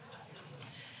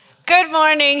Good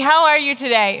morning. How are you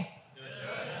today?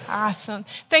 Awesome.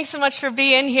 Thanks so much for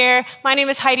being here. My name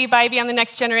is Heidi Bybee. I'm the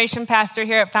Next Generation Pastor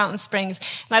here at Fountain Springs.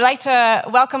 And I'd like to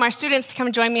welcome our students to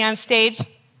come join me on stage.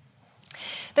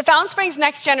 The Fountain Springs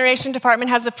Next Generation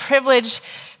Department has the privilege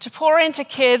to pour into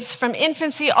kids from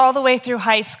infancy all the way through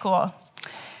high school.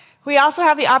 We also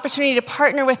have the opportunity to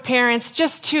partner with parents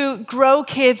just to grow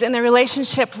kids in their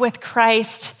relationship with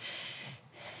Christ,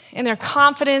 in their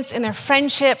confidence, in their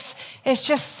friendships. It's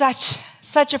just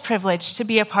such a privilege to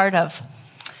be a part of.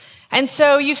 And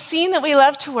so you've seen that we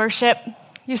love to worship.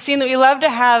 You've seen that we love to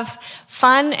have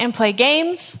fun and play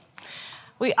games.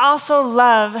 We also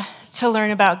love to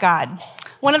learn about God.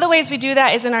 One of the ways we do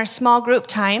that is in our small group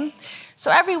time. So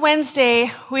every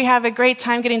Wednesday, we have a great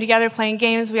time getting together playing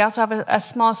games. We also have a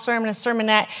small sermon, a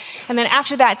sermonette. And then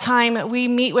after that time, we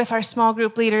meet with our small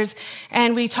group leaders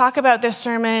and we talk about the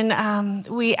sermon.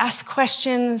 We ask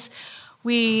questions.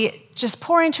 We just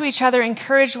pour into each other,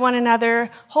 encourage one another,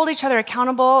 hold each other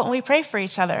accountable, and we pray for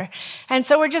each other. And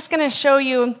so we're just going to show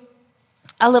you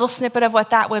a little snippet of what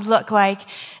that would look like.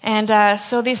 And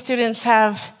so these students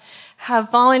have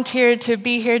volunteered to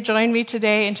be here, join me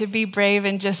today, and to be brave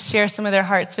and just share some of their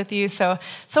hearts with you. So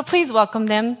please welcome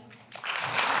them.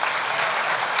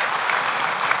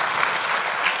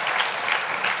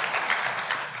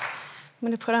 I'm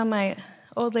going to put on my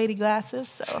old lady glasses.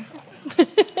 So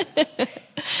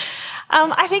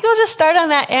I think we'll just start on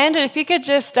that end. And if you could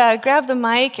just grab the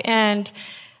mic and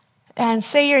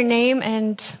say your name,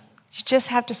 and you just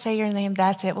have to say your name.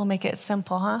 That's it. We'll make it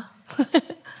simple, huh?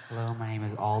 Hello, my name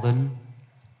is Alden.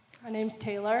 My name's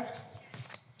Taylor.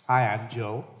 Hi, I'm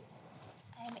Joe.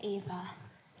 I'm Ava.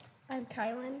 I'm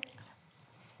Kylan.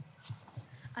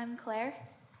 I'm Claire.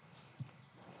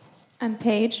 I'm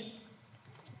Paige.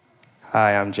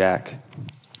 Hi, I'm Jack.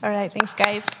 All right, thanks,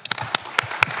 guys.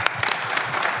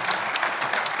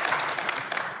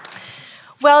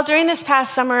 Well, during this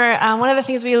past summer, one of the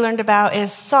things we learned about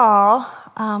is Saul,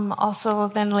 also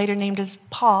then later named as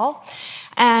Paul,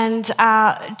 and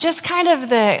just kind of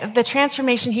the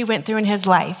transformation he went through in his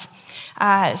life.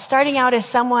 Starting out as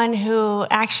someone who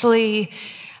actually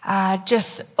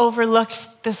just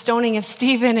overlooked the stoning of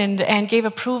Stephen and gave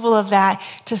approval of that,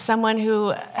 to someone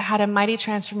who had a mighty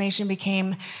transformation,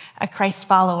 became a Christ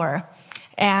follower,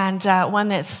 and one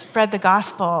that spread the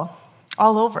gospel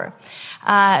all over.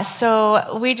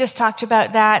 So we just talked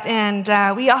about that,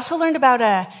 and we also learned about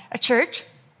a church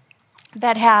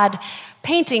that had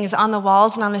paintings on the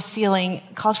walls and on the ceiling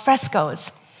called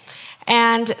frescoes.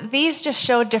 And these just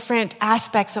showed different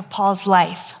aspects of Paul's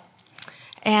life.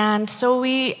 And so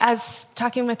we, as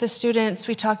talking with the students,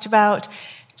 we talked about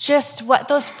just what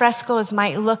those frescoes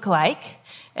might look like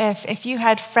if you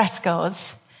had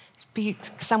frescoes. Be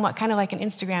somewhat kind of like an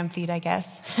Instagram feed, I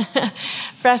guess.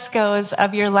 Frescoes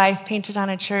of your life painted on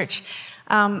a church,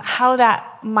 how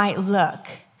that might look.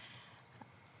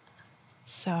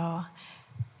 So,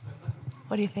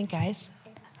 what do you think, guys?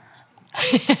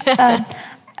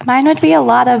 Mine would be a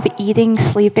lot of eating,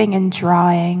 sleeping, and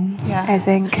drawing, Yeah. I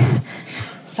think.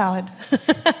 Solid.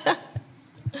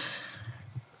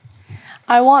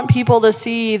 I want people to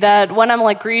see that when I'm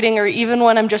like reading, or even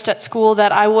when I'm just at school,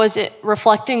 that I was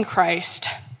reflecting Christ.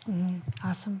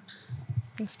 Awesome.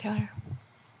 Thanks, Taylor.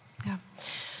 Yeah.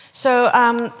 So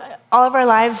all of our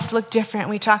lives look different.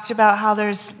 We talked about how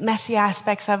there's messy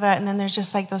aspects of it, and then there's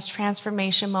just like those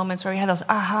transformation moments where we had those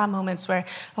aha moments where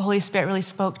the Holy Spirit really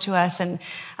spoke to us, and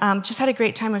just had a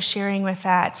great time of sharing with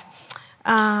that.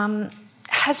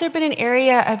 Has there been an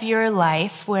area of your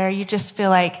life where you just feel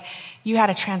like you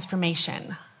had a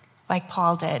transformation, like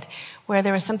Paul did, where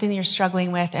there was something that you're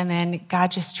struggling with, and then God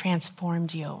just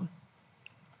transformed you?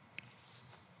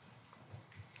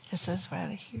 This is where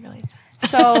he really did.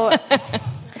 So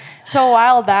a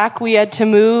while back, we had to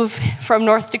move from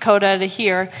North Dakota to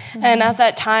here. Mm-hmm. And at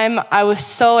that time, I was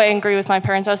so angry with my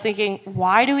parents. I was thinking,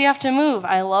 why do we have to move?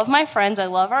 I love my friends. I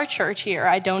love our church here.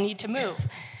 I don't need to move.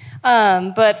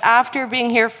 But after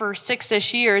being here for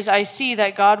 6-ish years, I see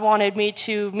that God wanted me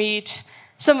to meet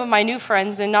some of my new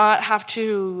friends and not have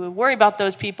to worry about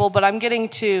those people, but I'm getting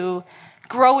to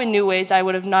grow in new ways I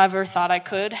would have never thought I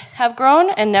could have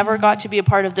grown, and never got to be a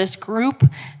part of this group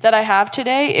that I have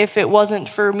today if it wasn't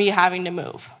for me having to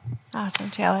move.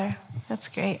 Awesome, Taylor. That's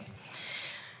great.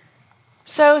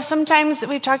 So sometimes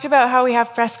we've talked about how we have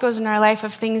frescoes in our life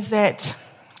of things that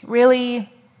really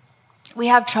we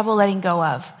have trouble letting go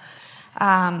of.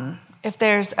 If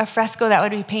there's a fresco that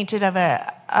would be painted of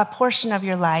a portion of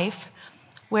your life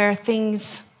where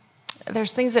things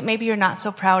there's things that maybe you're not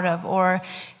so proud of, or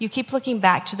you keep looking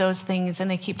back to those things and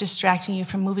they keep distracting you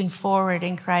from moving forward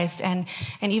in Christ and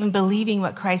even believing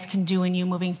what Christ can do in you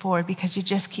moving forward because you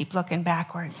just keep looking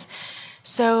backwards.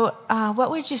 So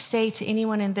what would you say to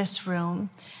anyone in this room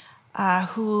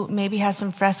who maybe has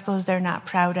some frescoes they're not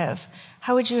proud of?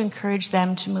 How would you encourage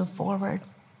them to move forward?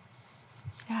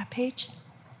 Yeah, Paige?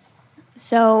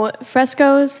 So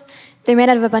frescoes, they're made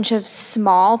out of a bunch of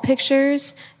small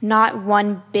pictures, not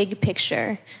one big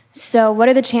picture. So what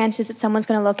are the chances that someone's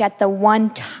going to look at the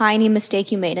one tiny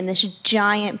mistake you made in this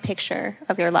giant picture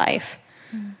of your life?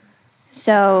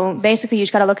 So basically you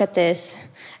just got to look at this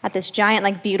giant,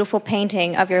 like, beautiful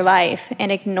painting of your life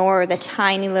and ignore the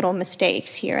tiny little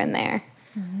mistakes here and there.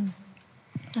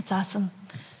 That's awesome.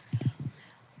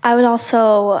 I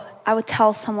would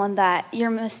tell someone that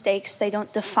your mistakes, they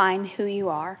don't define who you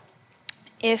are.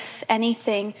 If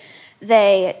anything,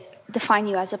 they define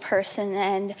you as a person,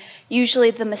 and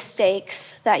usually the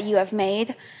mistakes that you have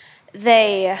made,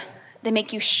 they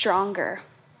make you stronger,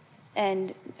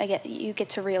 and you get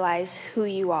to realize who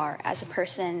you are as a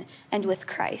person and with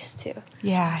Christ too.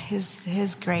 Yeah,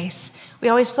 his grace. We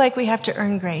always feel like we have to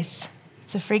earn grace.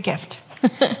 It's a free gift.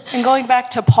 And going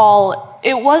back to Paul,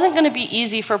 it wasn't going to be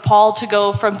easy for Paul to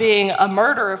go from being a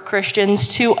murderer of Christians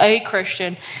to a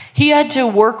Christian. He had to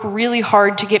work really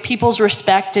hard to get people's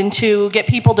respect and to get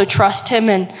people to trust him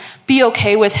and be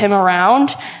okay with him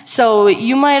around. So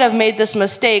you might have made this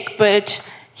mistake, but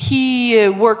he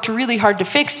worked really hard to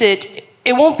fix it.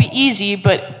 It won't be easy,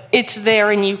 but it's there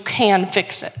and you can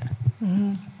fix it.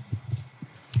 Mm-hmm.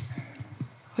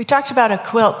 We talked about a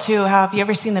quilt too. How have you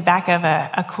ever seen the back of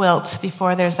a quilt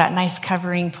before there's that nice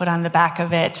covering put on the back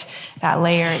of it, that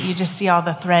layer? You just see all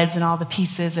the threads and all the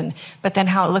pieces, but then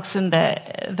how it looks in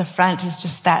the front is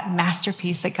just that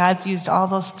masterpiece that God's used all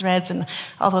those threads and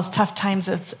all those tough times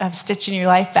of stitching your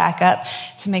life back up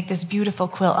to make this beautiful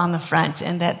quilt on the front,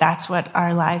 and that's what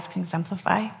our lives can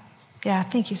exemplify. Yeah,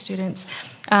 thank you, students.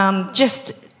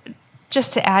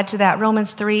 Just to add to that,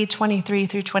 Romans 3:23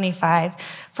 through 25,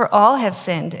 for all have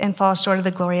sinned and fall short of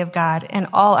the glory of God, and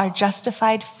all are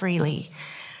justified freely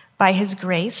by his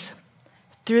grace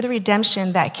through the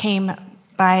redemption that came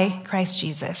by Christ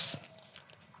Jesus.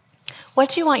 What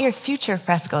do you want your future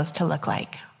frescoes to look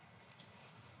like?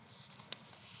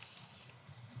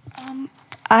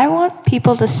 I want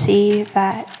people to see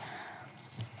that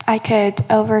I could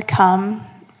overcome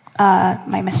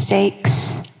my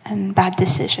mistakes and bad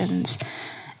decisions.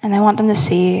 And I want them to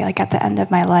see, like, at the end of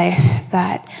my life,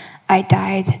 that I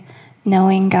died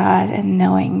knowing God and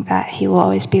knowing that he will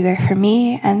always be there for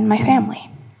me and my family.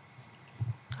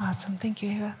 Awesome. Thank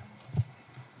you, Eva.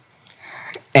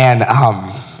 And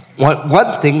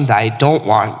one thing that I don't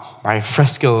want my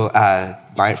frescoes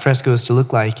to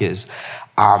look like is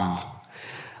when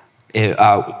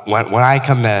I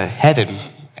come to heaven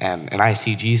and I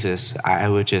see Jesus, I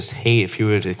would just hate if he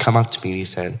were to come up to me and he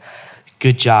said,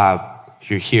 "Good job,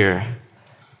 you're here,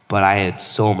 but I had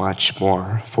so much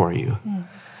more for you."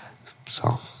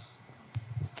 So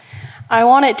I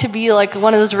want it to be like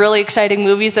one of those really exciting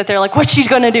movies that they're like, what she's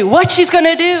going to do, what she's going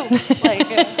to do.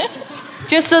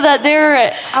 Just so that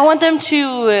I want them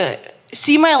to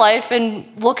see my life and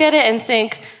look at it and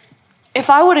think, if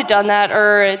I would have done that,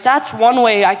 or that's one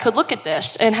way I could look at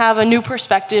this and have a new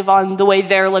perspective on the way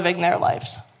they're living their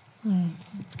lives.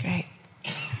 That's great.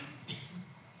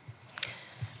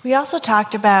 We also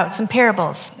talked about some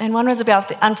parables, and one was about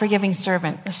the unforgiving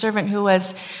servant, the servant who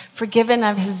was forgiven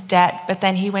of his debt, but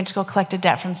then he went to go collect a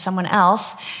debt from someone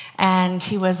else, and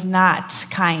he was not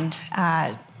kind.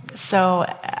 So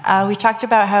we talked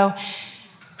about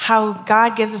how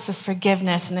God gives us this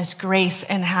forgiveness and this grace,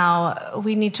 and how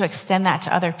we need to extend that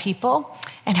to other people,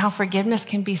 and how forgiveness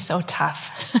can be so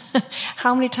tough.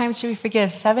 How many times do we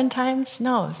forgive? 7 times?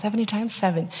 No, 70 times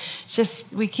 7. It's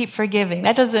just we keep forgiving.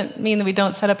 That doesn't mean that we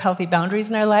don't set up healthy boundaries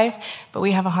in our life, but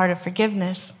we have a heart of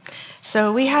forgiveness.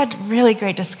 So we had really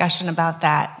great discussion about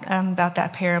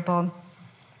that parable.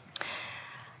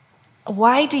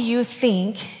 Why do you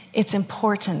think it's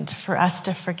important for us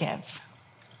to forgive?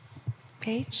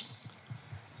 Paige?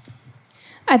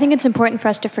 I think it's important for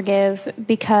us to forgive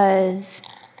because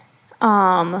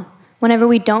whenever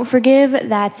we don't forgive,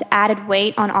 that's added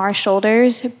weight on our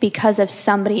shoulders because of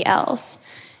somebody else.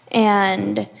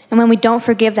 And when we don't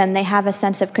forgive them, they have a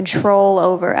sense of control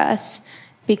over us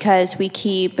because we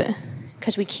keep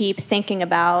thinking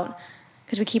about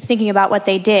what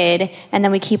they did, and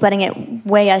then we keep letting it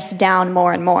weigh us down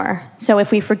more and more. So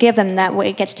if we forgive them, that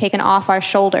weight gets taken off our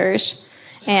shoulders,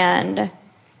 and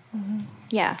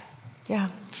yeah,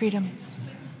 freedom.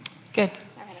 Good.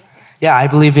 yeah, I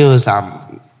believe it was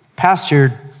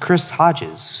Pastor Chris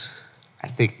Hodges, I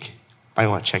think. I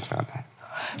want to check on that.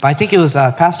 But I think it was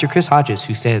Pastor Chris Hodges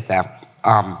who said that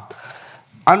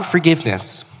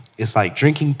unforgiveness is like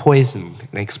drinking poison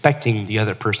and expecting the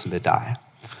other person to die.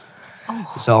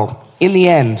 Oh. So in the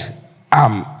end,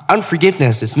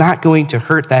 unforgiveness is not going to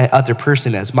hurt that other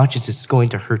person as much as it's going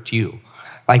to hurt you.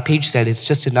 Like Paige said, it's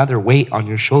just another weight on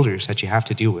your shoulders that you have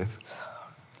to deal with.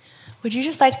 Would you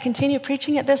just like to continue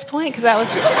preaching at this point? Because that was,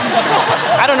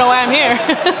 I don't know why I'm here.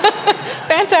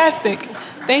 Fantastic.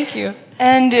 Thank you.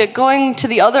 And going to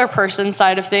the other person's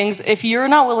side of things, if you're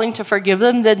not willing to forgive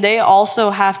them, then they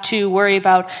also have to worry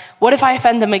about, what if I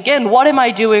offend them again? What am I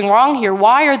doing wrong here?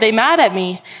 Why are they mad at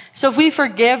me? So if we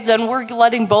forgive, then we're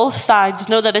letting both sides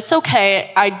know that it's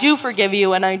okay. I do forgive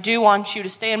you, and I do want you to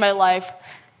stay in my life.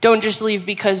 Don't just leave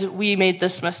because we made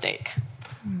this mistake.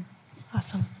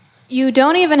 Awesome. You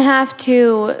don't even have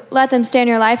to let them stay in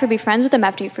your life or be friends with them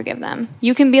after you forgive them.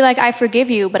 You can be like, I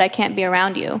forgive you, but I can't be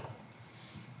around you.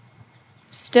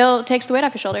 Still takes the weight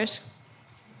off your shoulders.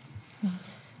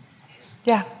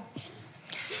 Yeah.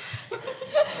 You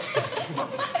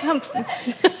have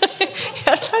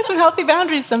to have some healthy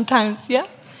boundaries sometimes, yeah?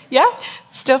 Yeah?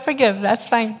 Still forgive, that's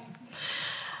fine.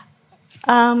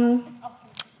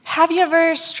 Have you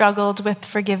ever struggled with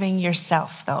forgiving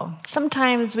yourself, though?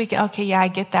 Sometimes we can, okay, yeah, I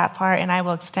get that part, and I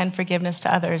will extend forgiveness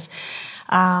to others.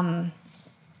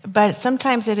 But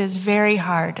sometimes it is very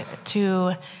hard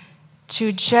to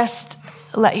just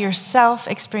let yourself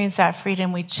experience that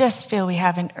freedom. We just feel we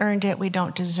haven't earned it, we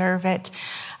don't deserve it.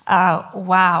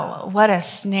 Wow, what a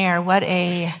snare, what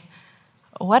a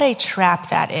trap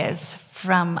that is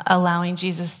from allowing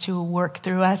Jesus to work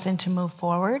through us and to move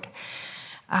forward.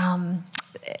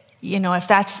 If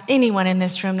that's anyone in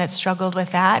this room that struggled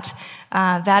with that,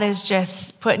 that is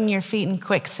just putting your feet in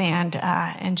quicksand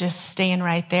and just staying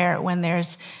right there when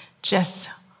there's just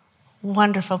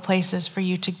wonderful places for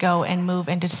you to go and move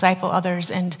and to disciple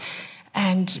others and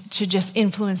to just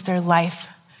influence their life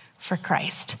for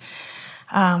Christ.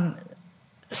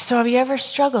 So have you ever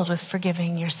struggled with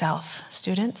forgiving yourself,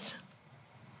 students?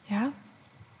 Yeah?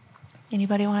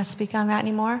 Anybody want to speak on that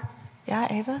anymore? Yeah,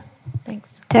 Ava?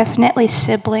 Thanks. Definitely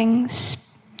siblings,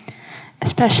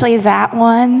 especially that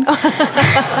one.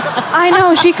 I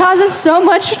know, she causes so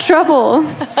much trouble.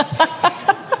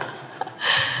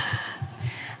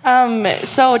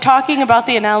 So talking about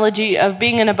the analogy of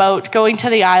being in a boat, going to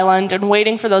the island and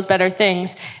waiting for those better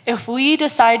things, if we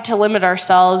decide to limit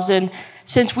ourselves, and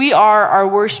since we are our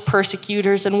worst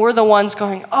persecutors and we're the ones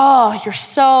going, oh, you're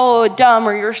so dumb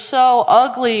or you're so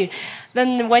ugly,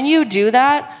 then when you do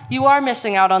that, you are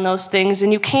missing out on those things,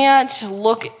 and you can't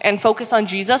look and focus on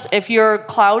Jesus if you're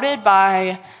clouded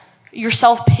by your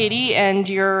self-pity and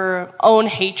your own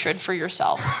hatred for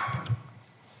yourself.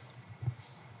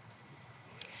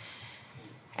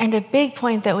 And a big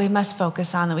point that we must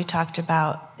focus on that we talked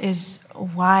about is,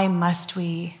 why must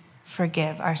we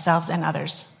forgive ourselves and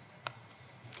others?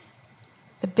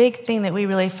 The big thing that we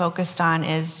really focused on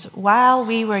is, while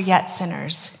we were yet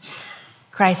sinners,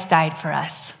 Christ died for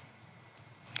us.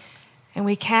 And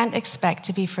we can't expect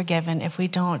to be forgiven if we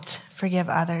don't forgive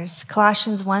others.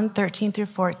 Colossians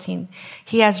 1:13-14.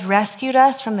 He has rescued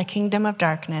us from the kingdom of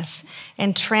darkness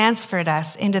and transferred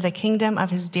us into the kingdom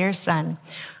of his dear Son,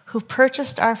 who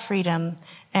purchased our freedom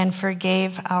and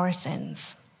forgave our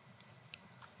sins.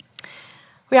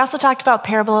 We also talked about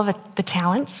parable of the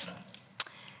talents,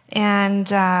 and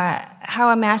how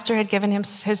a master had given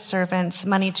his servants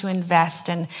money to invest,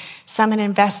 and some had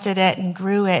invested it and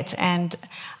grew it, and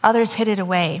others hid it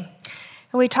away.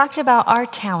 And we talked about our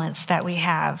talents that we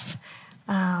have.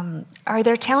 Are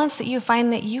there talents that you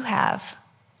find that you have?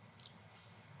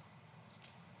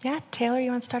 Yeah, Taylor,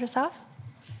 you want to start us off?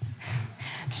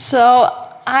 So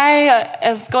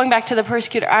going back to the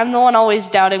persecutor, I'm the one always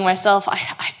doubting myself.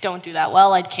 I don't do that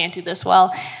well. I can't do this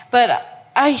well. But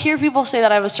I hear people say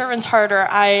that I have a servant's heart, or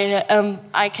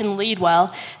I can lead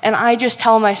well, and I just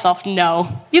tell myself,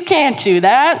 no, you can't do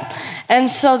that. And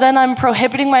so then I'm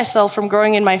prohibiting myself from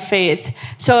growing in my faith.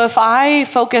 So if I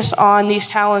focus on these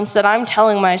talents that I'm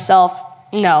telling myself,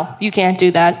 no, you can't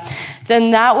do that,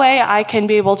 then that way I can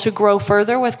be able to grow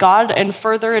further with God and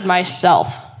further in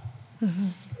myself. Mm-hmm.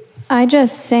 I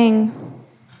just sing.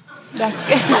 That's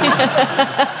good.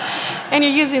 And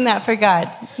you're using that for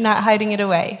God, not hiding it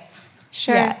away.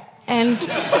 Sure. Yeah. And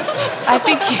I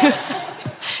think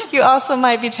you also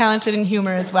might be talented in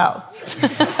humor as well.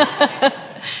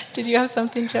 Did you have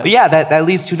something, Joe? But yeah, that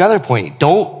leads to another point.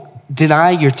 Don't deny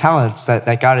your talents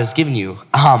that God has given you.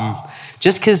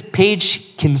 Just because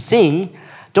Paige can sing,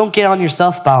 don't get on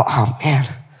yourself about, oh man,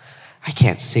 I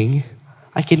can't sing.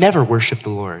 I can never worship the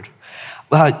Lord.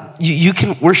 You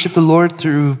can worship the Lord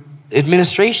through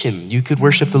administration. You could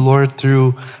worship the Lord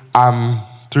through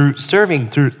serving,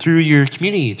 through your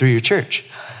community, through your church.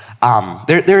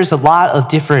 There's a lot of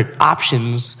different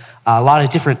options, a lot of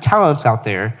different talents out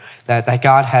there that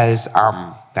God has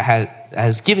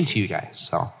given to you guys.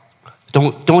 So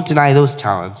don't deny those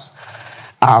talents.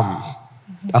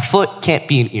 A foot can't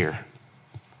be an ear.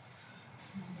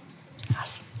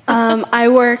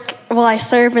 I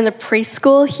serve in the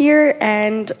preschool here,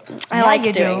 and I like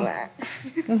doing that.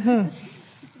 Mm-hmm.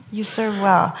 You serve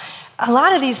well. A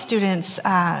lot of these students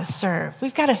serve.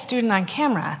 We've got a student on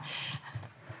camera.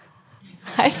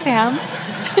 Hi, Sam.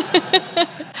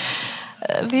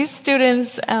 These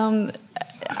students,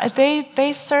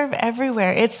 they serve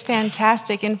everywhere. It's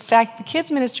fantastic. In fact, the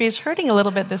kids ministry is hurting a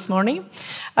little bit this morning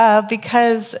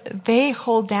because they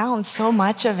hold down so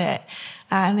much of it.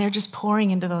 And they're just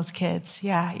pouring into those kids.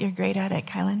 Yeah, you're great at it,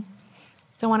 Kylan.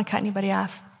 Don't want to cut anybody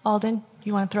off. Alden,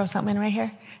 you want to throw something in right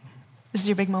here? This is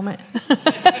your big moment.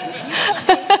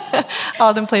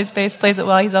 Alden plays bass, plays it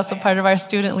well. He's also part of our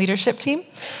student leadership team.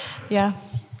 Yeah.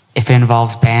 If it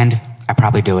involves band, I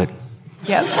probably do it.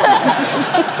 Yep.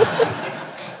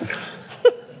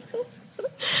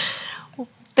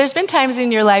 There's been times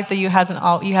in your life that you haven't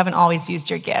always used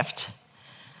your gift.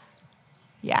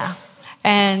 Yeah.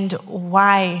 And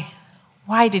why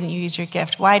didn't you use your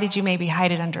gift? Why did you maybe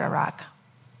hide it under a rock?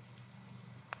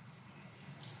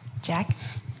 Jack?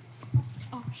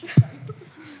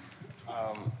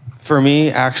 For me,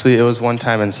 actually, it was one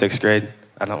time in 6th grade.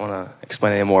 I don't want to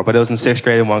explain anymore, but it was in 6th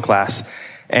grade in one class.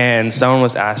 And someone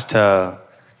was asked to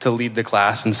lead the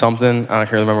class in something. I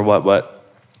don't remember what, but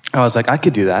I was like, I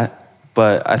could do that.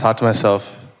 But I thought to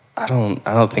myself, I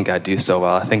don't think I'd do so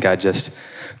well. I think I'd just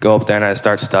go up there and I'd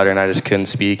start stuttering. I just couldn't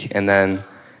speak. And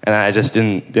I just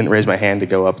didn't raise my hand to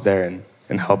go up there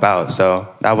and help out.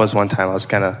 So that was one time I was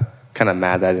kind of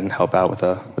mad that I didn't help out with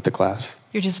the class.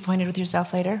 You're disappointed with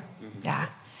yourself later? Mm-hmm. Yeah.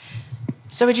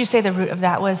 So would you say the root of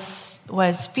that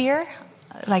was fear?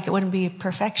 Like it wouldn't be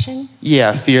perfection?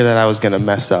 Yeah, fear that I was going to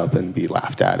mess up and be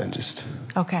laughed at and just...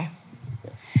 Okay.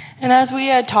 And as we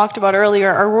had talked about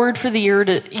earlier, our word for the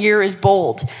year is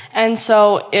bold. And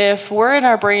so if we're in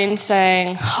our brain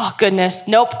saying, oh, goodness,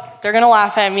 nope, they're going to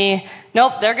laugh at me.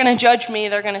 Nope, they're going to judge me.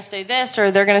 They're going to say this,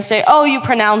 or they're going to say, oh, you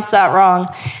pronounced that wrong.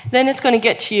 Then it's going to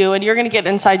get to you, and you're going to get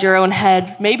inside your own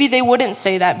head. Maybe they wouldn't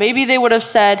say that. Maybe they would have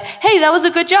said, hey, that was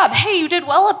a good job. Hey, you did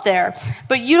well up there.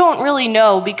 But you don't really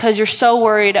know because you're so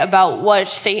worried about what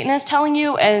Satan is telling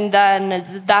you, and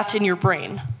then that's in your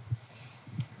brain.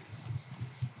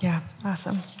 Yeah,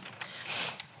 awesome.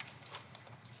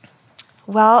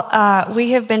 Well,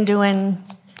 we've been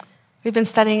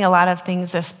studying a lot of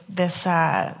things this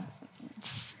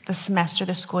semester,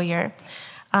 this school year.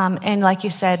 And like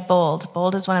you said, bold.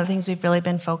 Bold is one of the things we've really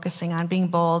been focusing on, being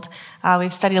bold.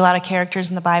 We've studied a lot of characters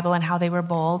in the Bible and how they were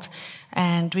bold,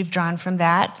 and we've drawn from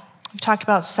that. We've talked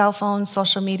about cell phones,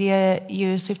 social media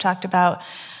use. We've talked about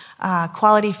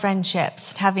quality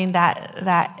friendships, having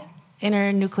that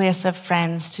inner nucleus of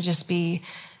friends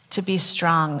to be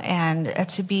strong and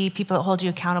to be people that hold you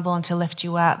accountable and to lift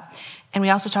you up. And we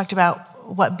also talked about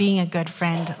what being a good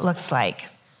friend looks like.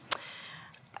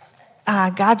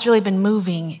 God's really been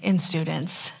moving in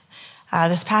students.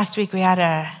 This past week we had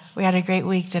a great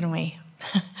week, didn't we?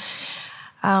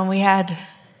 I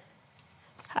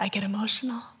get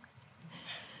emotional.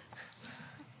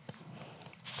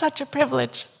 Such a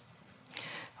privilege.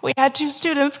 We had 2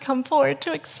 students come forward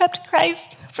to accept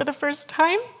Christ for the first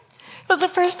time. It was the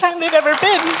first time they've ever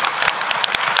been.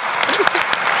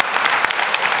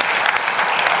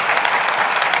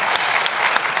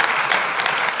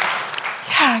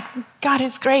 Yeah, God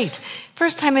is great.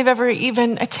 First time they've ever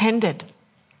even attended.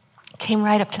 Came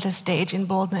right up to the stage in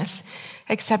boldness,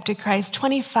 accepted Christ.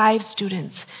 25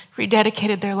 students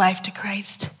rededicated their life to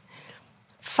Christ.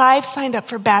 5 signed up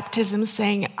for baptism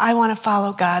saying, I want to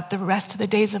follow God the rest of the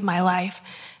days of my life,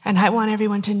 and I want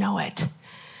everyone to know it.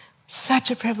 Such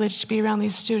a privilege to be around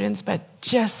these students, but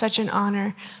just such an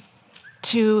honor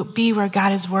to be where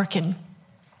God is working.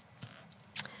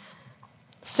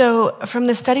 So from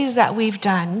the studies that we've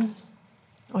done,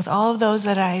 with all of those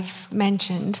that I've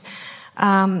mentioned,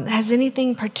 has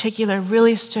anything particular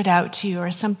really stood out to you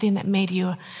or something that made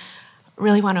you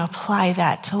really want to apply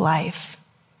that to life?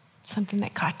 Something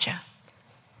that caught you?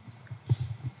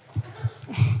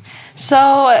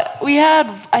 So we had,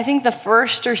 I think the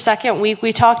first or second week,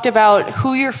 we talked about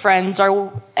who your friends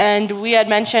are, and we had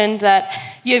mentioned that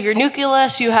you have your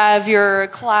nucleus, you have your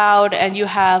cloud, and you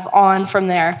have on from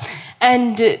there.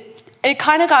 And it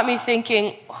kind of got me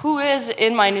thinking, who is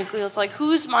in my nucleus? Like,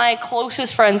 who's my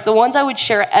closest friends, the ones I would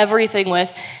share everything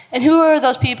with? And who are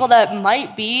those people that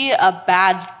might be a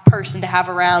bad person to have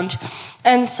around?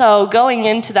 And so going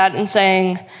into that and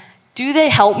saying, do they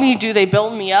help me? Do they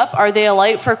build me up? Are they a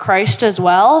light for Christ as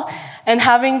well? And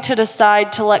having to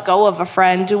decide to let go of a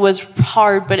friend was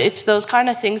hard, but it's those kind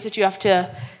of things that you have to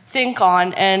think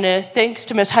on. And thanks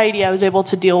to Miss Heidi, I was able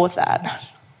to deal with that.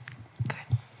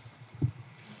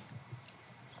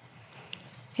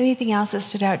 Anything else that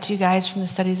stood out to you guys from the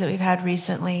studies that we've had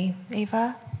recently?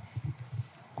 Ava?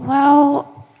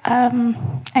 Well,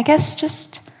 I guess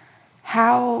just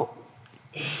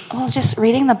just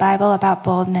reading the Bible about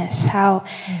boldness, how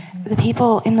the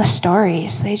people in the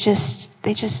stories,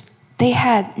 they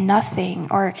had nothing,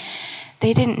 or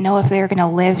they didn't know if they were going to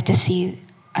live to see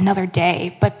another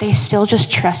day, but they still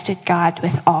just trusted God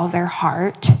with all their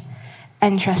heart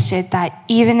and trusted that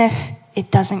even if it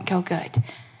doesn't go good,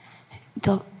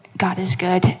 God is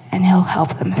good and he'll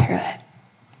help them through it.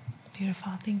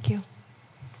 Beautiful, thank you.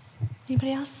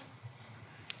 Anybody else?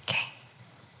 Okay.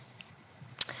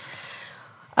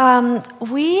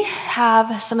 We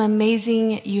have some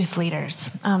amazing youth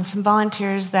leaders, some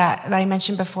volunteers that I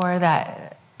mentioned before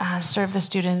that serve the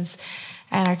students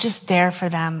and are just there for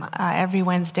them every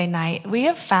Wednesday night. We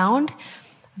have found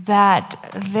that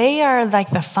they are like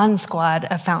the fun squad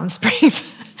of Fountain Springs.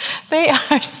 They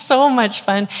are so much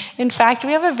fun. In fact,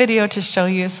 we have a video to show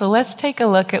you, so let's take a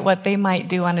look at what they might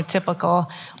do on a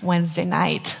typical Wednesday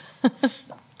night.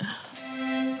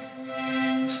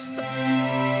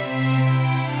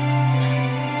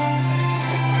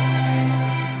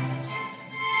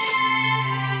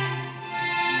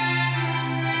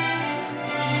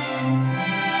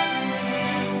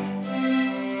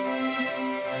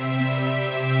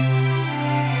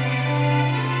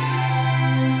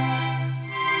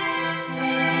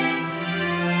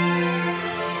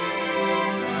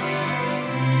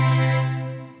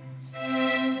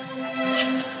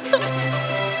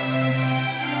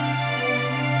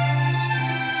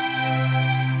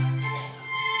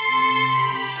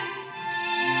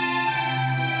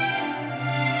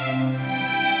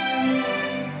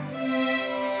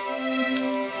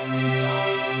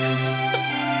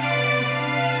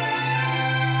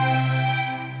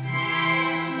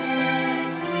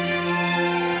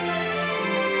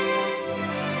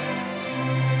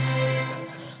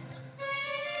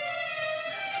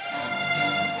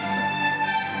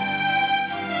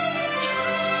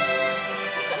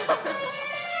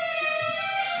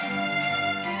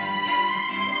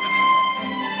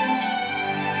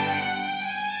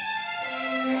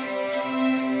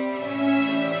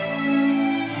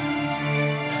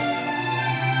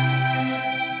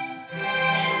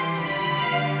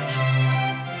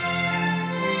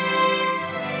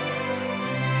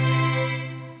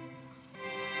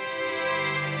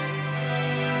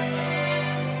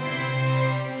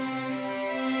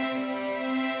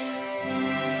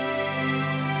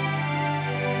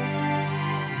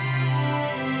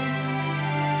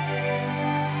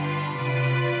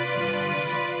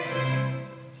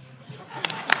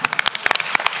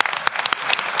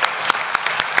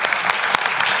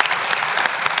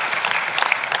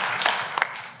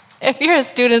 If you're a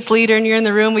student's leader and you're in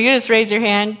the room, will you just raise your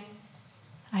hand?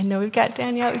 I know we've got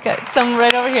Danielle. We've got some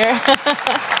right over here.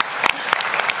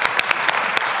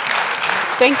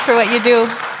 Thanks for what you do.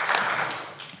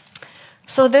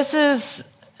 So this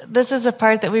is a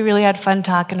part that we really had fun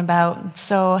talking about.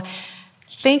 So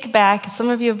think back. Some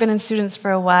of you have been in students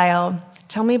for a while.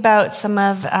 Tell me about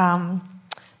the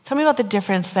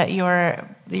difference that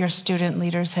your student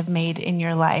leaders have made in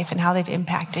your life and how they've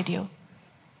impacted you.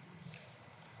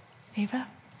 Ava?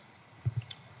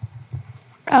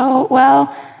 Oh,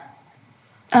 well,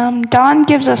 Dawn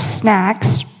gives us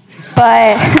snacks,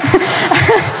 but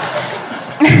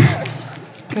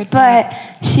but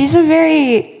she's a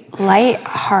very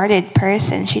light-hearted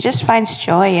person. She just finds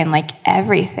joy in like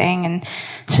everything, and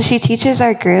so she teaches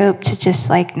our group to just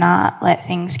like not let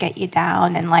things get you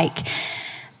down. And like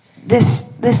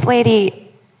this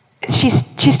lady, she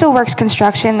still works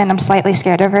construction, and I'm slightly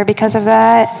scared of her because of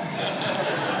that.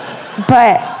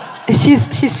 But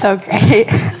she's so great.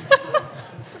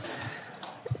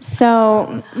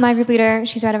 So my group leader,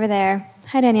 she's right over there.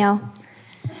 Hi, Danielle.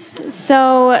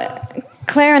 So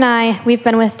Claire and I, we've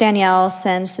been with Danielle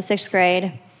since the 6th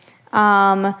grade.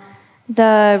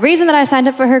 The reason that I signed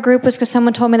up for her group was because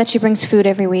someone told me that she brings food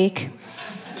every week.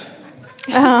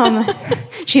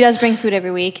 She does bring food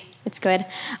every week. It's good.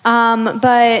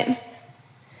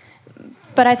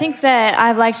 But I think that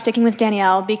I've liked sticking with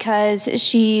Danielle because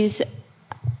she's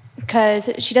because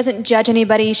she doesn't judge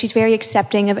anybody. She's very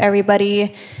accepting of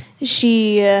everybody.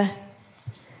 She's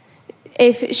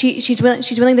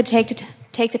willing to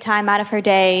take the time out of her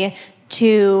day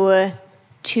to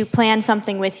plan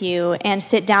something with you and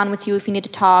sit down with you if you need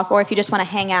to talk or if you just want to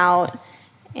hang out.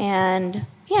 And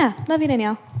yeah, love you,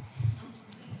 Danielle.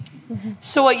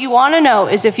 So what you want to know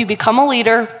is if you become a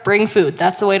leader, bring food.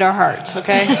 That's the way to our hearts,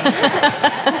 okay?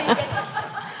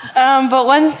 But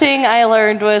one thing I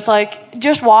learned was like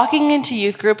just walking into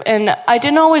youth group, and I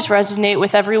didn't always resonate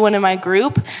with everyone in my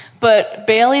group, but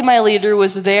Bailey, my leader,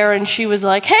 was there, and she was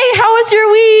like, "Hey, how was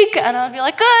your week?" And I would be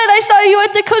like, "Good, I saw you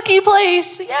at the cookie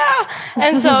place." Yeah.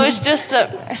 And so it's just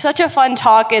such a fun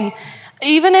talk, and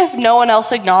even if no one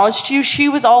else acknowledged you, she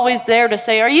was always there to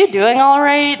say, "Are you doing all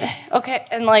right?" Okay.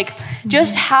 And like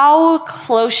just how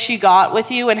close she got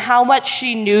with you and how much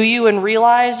she knew you and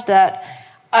realized that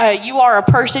you are a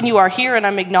person, you are here, and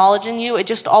I'm acknowledging you. It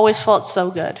just always felt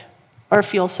so good, or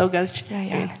feels so good.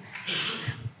 Yeah.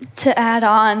 To add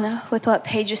on with what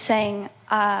Paige is saying,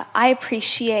 I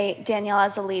appreciate Danielle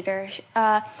as a leader.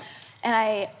 And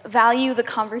I value the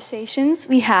conversations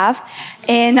we have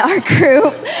in our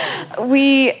group.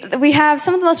 We have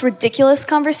some of the most ridiculous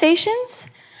conversations,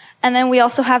 and then we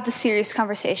also have the serious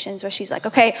conversations where she's like,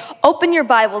 "Okay, open your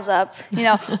Bibles up. You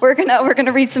know, we're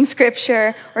gonna read some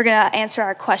scripture. We're gonna answer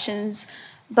our questions."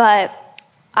 But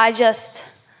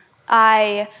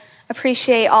I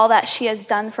appreciate all that she has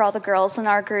done for all the girls in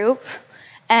our group,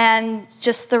 and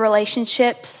just the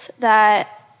relationships that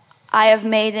I have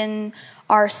made in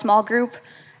our small group.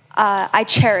 I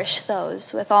cherish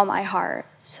those with all my heart.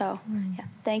 So, yeah,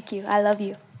 thank you. I love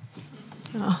you.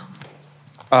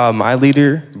 My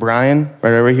leader, Brian,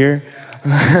 right over here.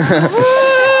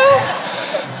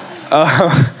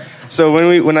 So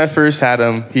when I first had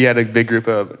him, he had a big group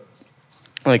of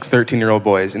like 13-year-old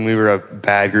boys, and we were a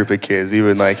bad group of kids. We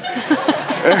would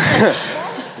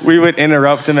we would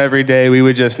interrupt him every day. We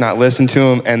would just not listen to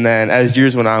him. And then as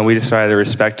years went on, we decided to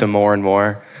respect him more and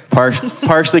more.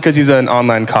 Partially because he's an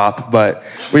online cop, but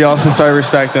we also started to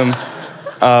respect him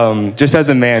just as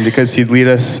a man because he'd lead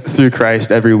us through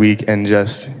Christ every week and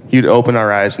he'd open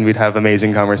our eyes and we'd have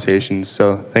amazing conversations.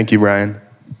 So thank you, Brian.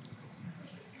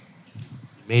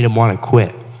 Made him want to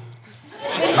quit.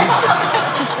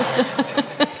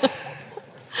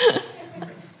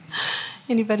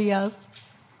 Anybody else?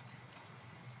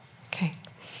 Okay.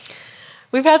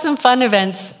 We've had some fun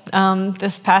events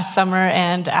this past summer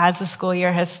and as the school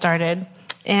year has started.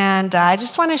 And I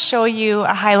just want to show you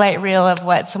a highlight reel of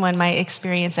what someone might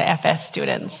experience at FS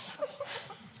students.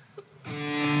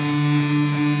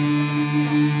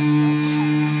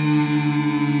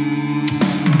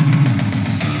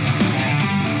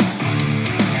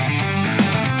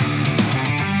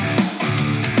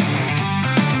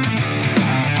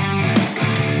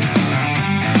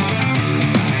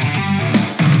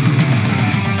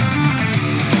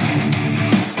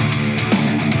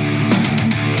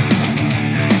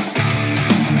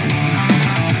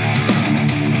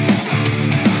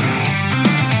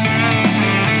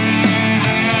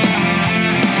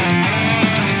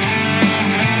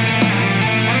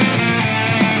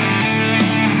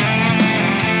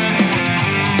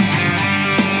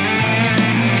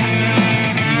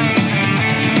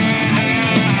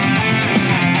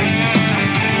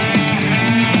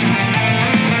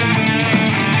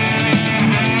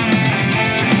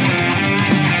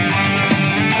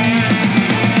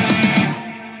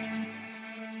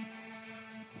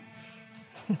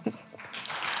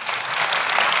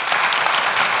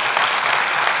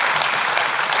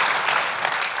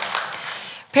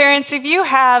 Parents, if you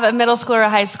have a middle schooler or a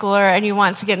high schooler and you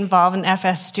want to get involved in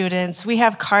FS students, we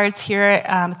have cards here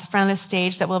at the front of the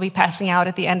stage that we'll be passing out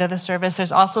at the end of the service.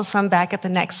 There's also some back at the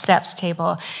Next Steps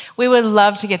table. We would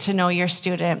love to get to know your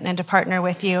student and to partner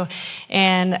with you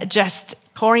and just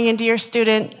pouring into your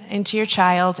student, into your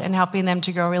child, and helping them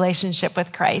to grow a relationship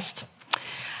with Christ.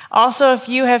 Also, if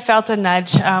you have felt a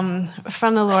nudge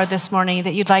from the Lord this morning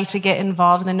that you'd like to get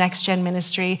involved in the Next Gen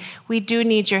ministry, we do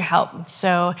need your help.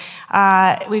 So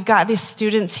we've got these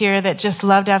students here that just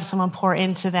love to have someone pour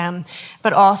into them.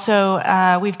 But also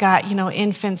we've got,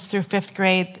 infants through 5th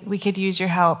grade. We could use your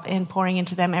help in pouring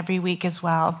into them every week as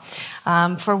well.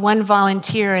 For one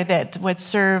volunteer that would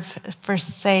serve, for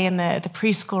say, in the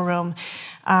preschool room,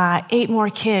 8 more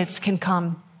kids can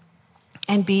come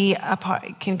and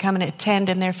can come and attend,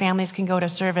 and their families can go to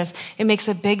service. It makes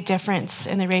a big difference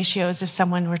in the ratios if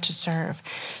someone were to serve.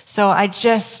 So I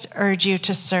just urge you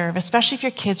to serve, especially if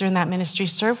your kids are in that ministry.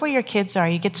 Serve where your kids are.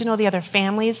 You get to know the other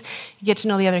families. You get to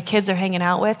know the other kids they're hanging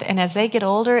out with. And as they get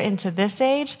older into this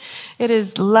age, it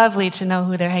is lovely to know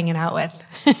who they're hanging out with.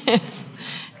 It's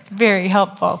very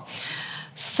helpful.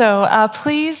 So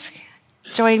please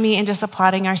join me in just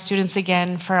applauding our students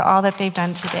again for all that they've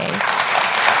done today.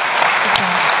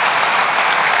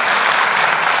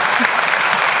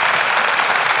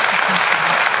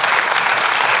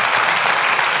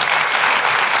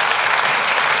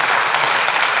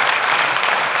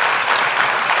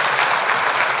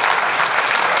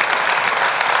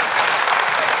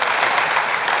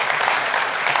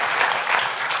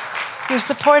 Your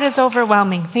support is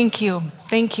overwhelming. Thank you.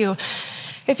 Thank you.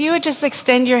 If you would just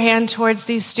extend your hand towards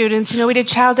these students. We did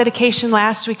child dedication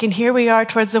last week, and here we are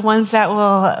towards the ones that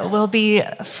will be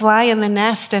fly in the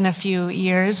nest in a few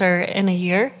years or in a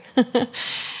year.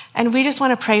 And we just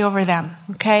want to pray over them,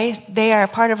 okay? They are a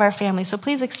part of our family. So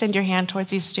please extend your hand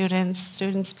towards these students.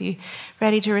 Students, be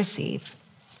ready to receive.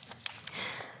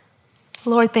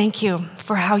 Lord, thank you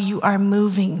for how you are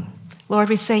moving. Lord,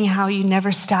 we sing how you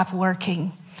never stop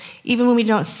working. Even when we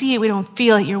don't see it, we don't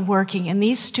feel it, you're working. And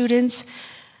these students,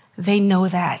 they know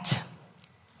that.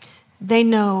 They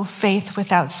know faith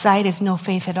without sight is no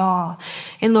faith at all.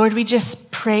 And Lord, we just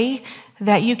pray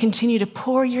that you continue to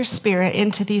pour your spirit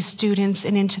into these students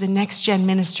and into the Next Gen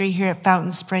ministry here at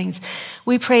Fountain Springs.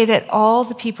 We pray that all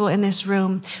the people in this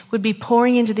room would be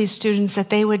pouring into these students,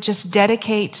 that they would just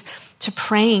dedicate to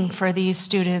praying for these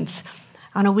students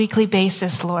on a weekly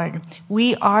basis, Lord.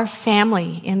 We are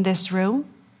family in this room.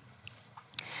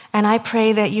 And I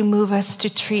pray that you move us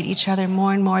to treat each other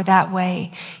more and more that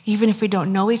way, even if we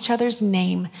don't know each other's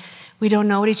name, we don't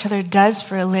know what each other does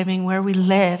for a living, where we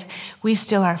live, we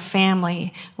still are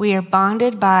family. We are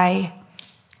bonded by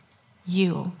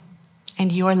you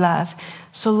and your love.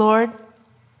 So Lord,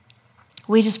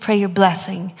 we just pray your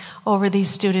blessing over these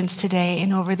students today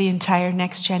and over the entire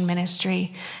Next Gen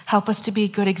ministry. Help us to be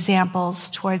good examples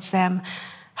towards them.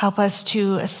 Help us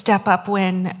to step up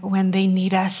when they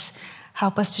need us.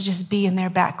 Help us to just be in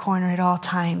their back corner at all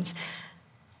times.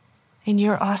 In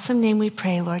your awesome name we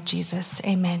pray, Lord Jesus.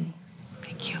 Amen.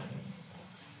 Thank you.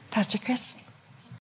 Pastor Chris?